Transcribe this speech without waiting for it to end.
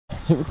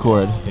Hit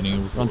record.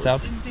 Run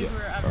south? Yeah.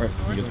 Alright.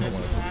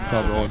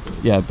 Stop rolling.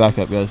 Yeah, back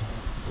up, guys.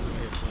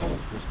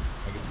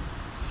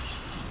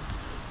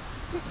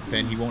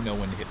 Ben, he won't know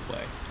when to hit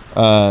play.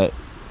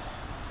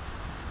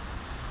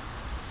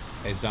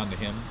 It's down to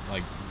him.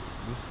 Like,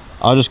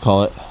 I'll just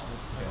call it.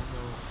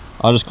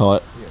 I'll just call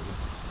it.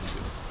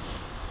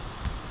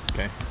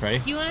 Okay, ready?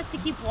 Do you want us to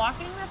keep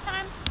walking this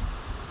time?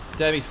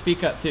 Debbie,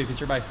 speak up too, because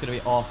your mic's gonna be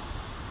off.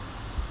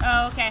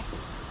 Oh, okay.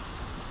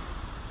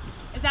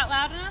 Is that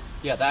loud enough?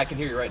 Yeah, that I can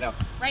hear you right now.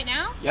 Right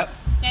now? Yep.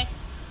 Okay.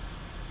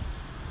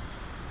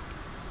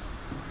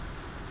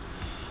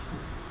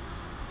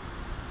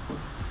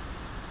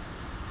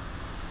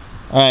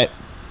 All right.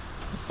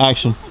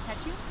 Action. Can I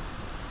touch you?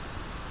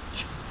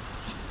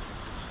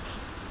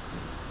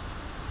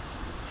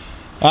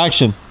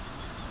 Action.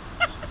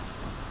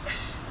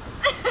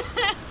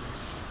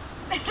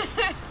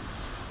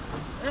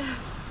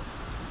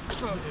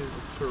 Is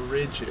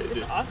frigid.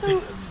 It's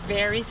also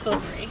very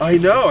slippery. I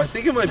know. I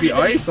think it might be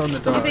ice on the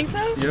dock. You think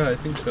so? Yeah, I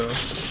think so.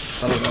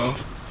 I don't know.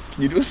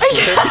 Can you do a split?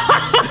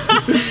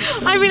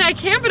 I mean, I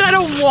can, but I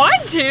don't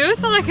want to.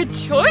 It's not like a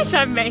choice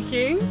I'm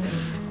making.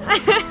 How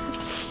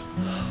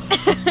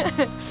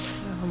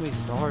many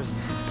stars in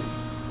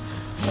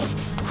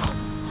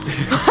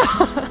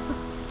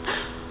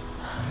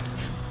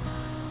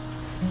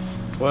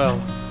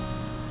Well,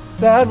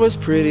 that was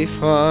pretty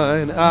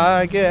fun,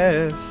 I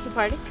guess. The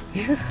party?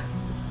 Yeah.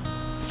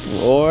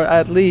 Or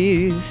at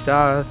least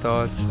I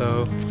thought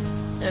so.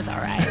 It was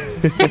alright.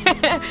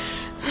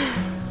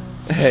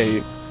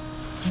 Hey.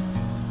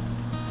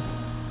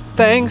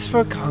 Thanks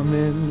for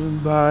coming,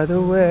 by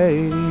the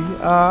way.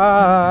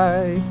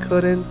 I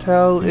couldn't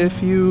tell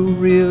if you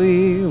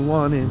really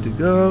wanted to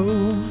go.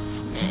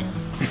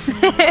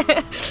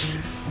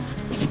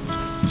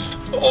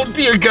 Oh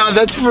dear God,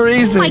 that's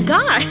freezing. Oh my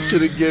gosh.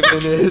 Should have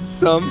given it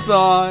some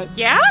thought.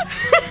 Yeah?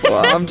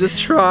 Well, I'm just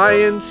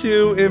trying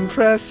to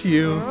impress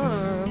you.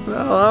 Oh.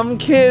 Well, I'm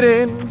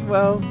kidding.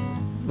 Well,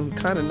 I'm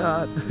kind of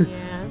not.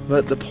 Yeah.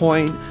 But the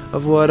point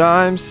of what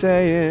I'm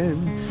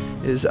saying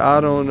is I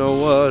don't know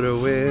what to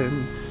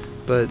win.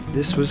 But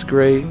this was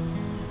great.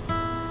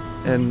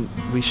 And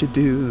we should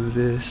do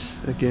this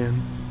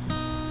again.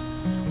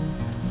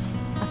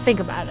 I'll think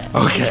about it.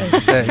 Okay,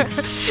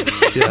 thanks.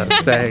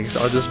 Yeah, thanks.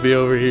 I'll just be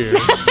over here.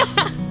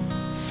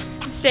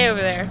 Stay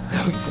over there.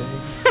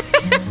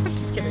 Okay.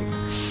 Just kidding.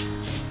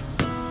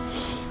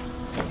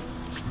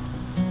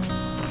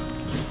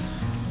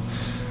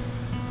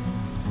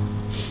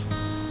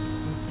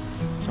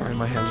 Sorry,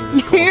 my hands are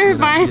just cold. You're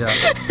fine. Yeah.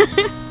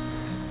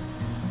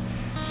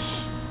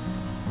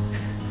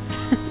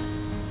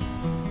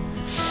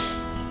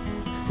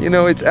 You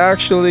know, it's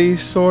actually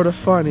sort of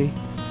funny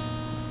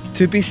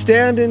to be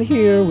standing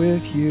here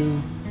with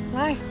you.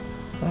 Why?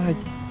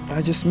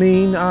 I just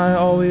mean I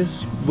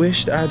always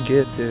wished I'd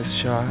get this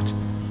shot.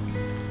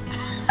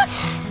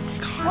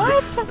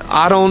 What?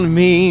 I don't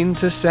mean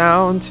to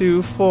sound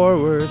too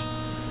forward,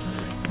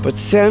 but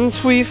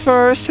since we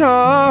first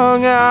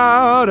hung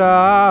out,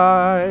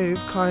 I've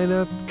kind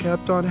of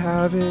kept on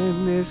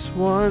having this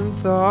one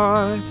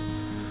thought.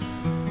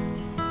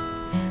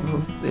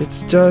 Well,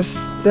 it's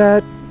just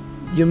that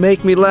you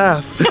make me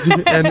laugh,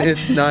 and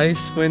it's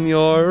nice when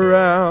you're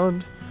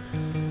around.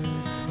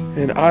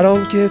 And I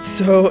don't get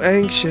so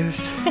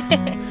anxious,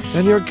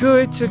 and you're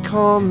good to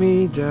calm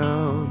me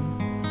down.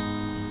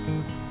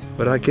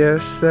 But I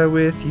guess that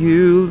with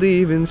you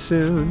leaving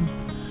soon,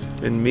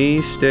 and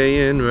me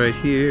staying right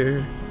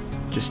here,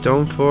 just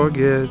don't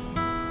forget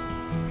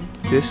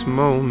this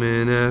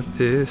moment at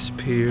this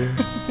pier.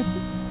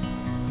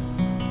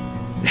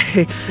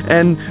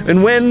 and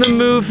when the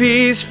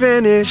movie's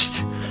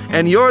finished,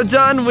 and you're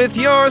done with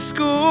your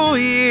school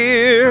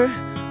year,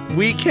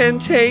 we can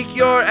take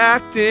your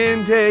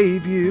acting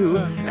debut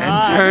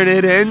and turn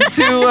it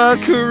into a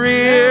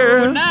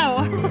career.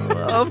 No.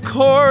 Of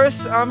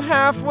course, I'm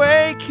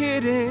halfway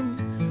kidding,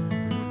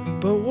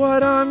 but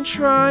what I'm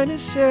trying to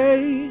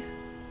say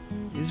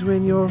is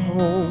when you're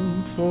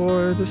home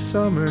for the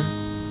summer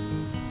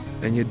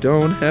and you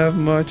don't have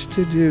much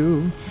to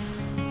do,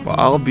 well,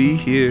 I'll be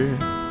here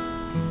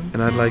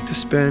and I'd like to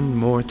spend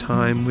more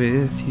time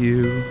with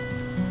you.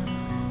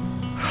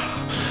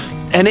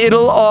 And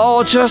it'll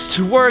all just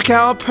work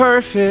out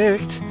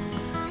perfect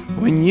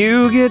when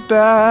you get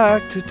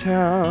back to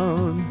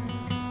town.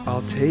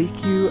 I'll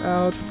take you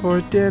out for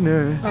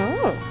dinner.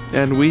 Oh.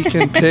 And we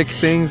can pick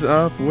things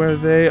up where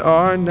they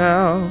are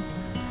now.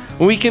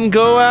 We can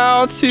go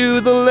out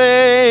to the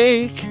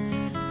lake.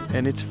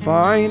 And it's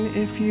fine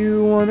if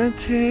you want to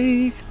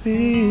take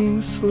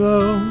things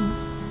slow.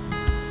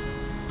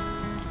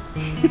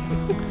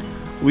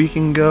 We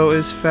can go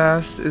as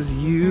fast as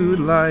you'd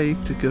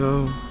like to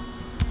go.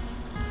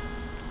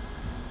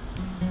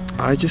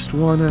 I just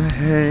wanna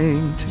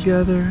hang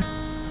together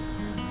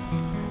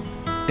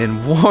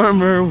in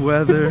warmer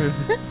weather,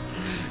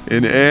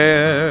 in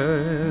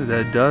air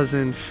that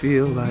doesn't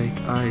feel like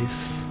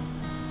ice.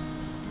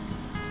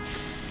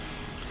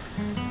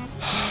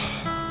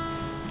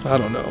 I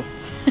don't know.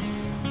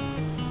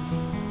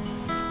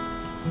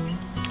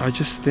 I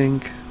just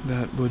think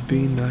that would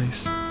be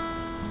nice.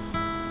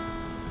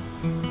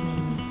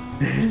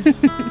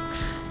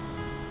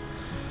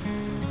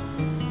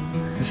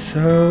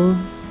 So,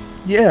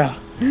 yeah.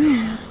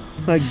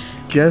 I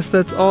guess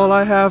that's all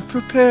I have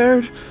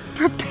prepared.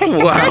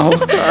 Wow,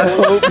 I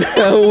hope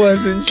that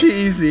wasn't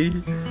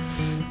cheesy.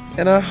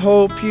 And I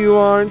hope you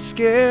aren't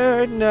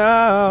scared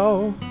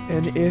now.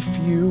 And if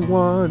you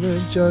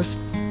wanna just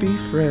be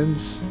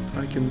friends,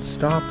 I can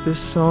stop this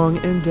song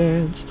and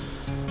dance.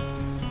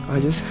 I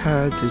just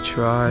had to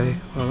try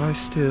while I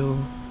still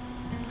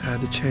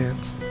had the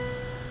chance.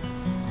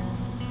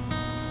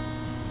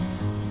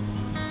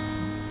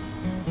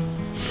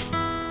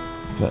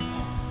 But,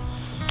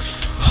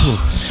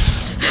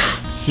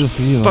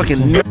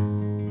 fucking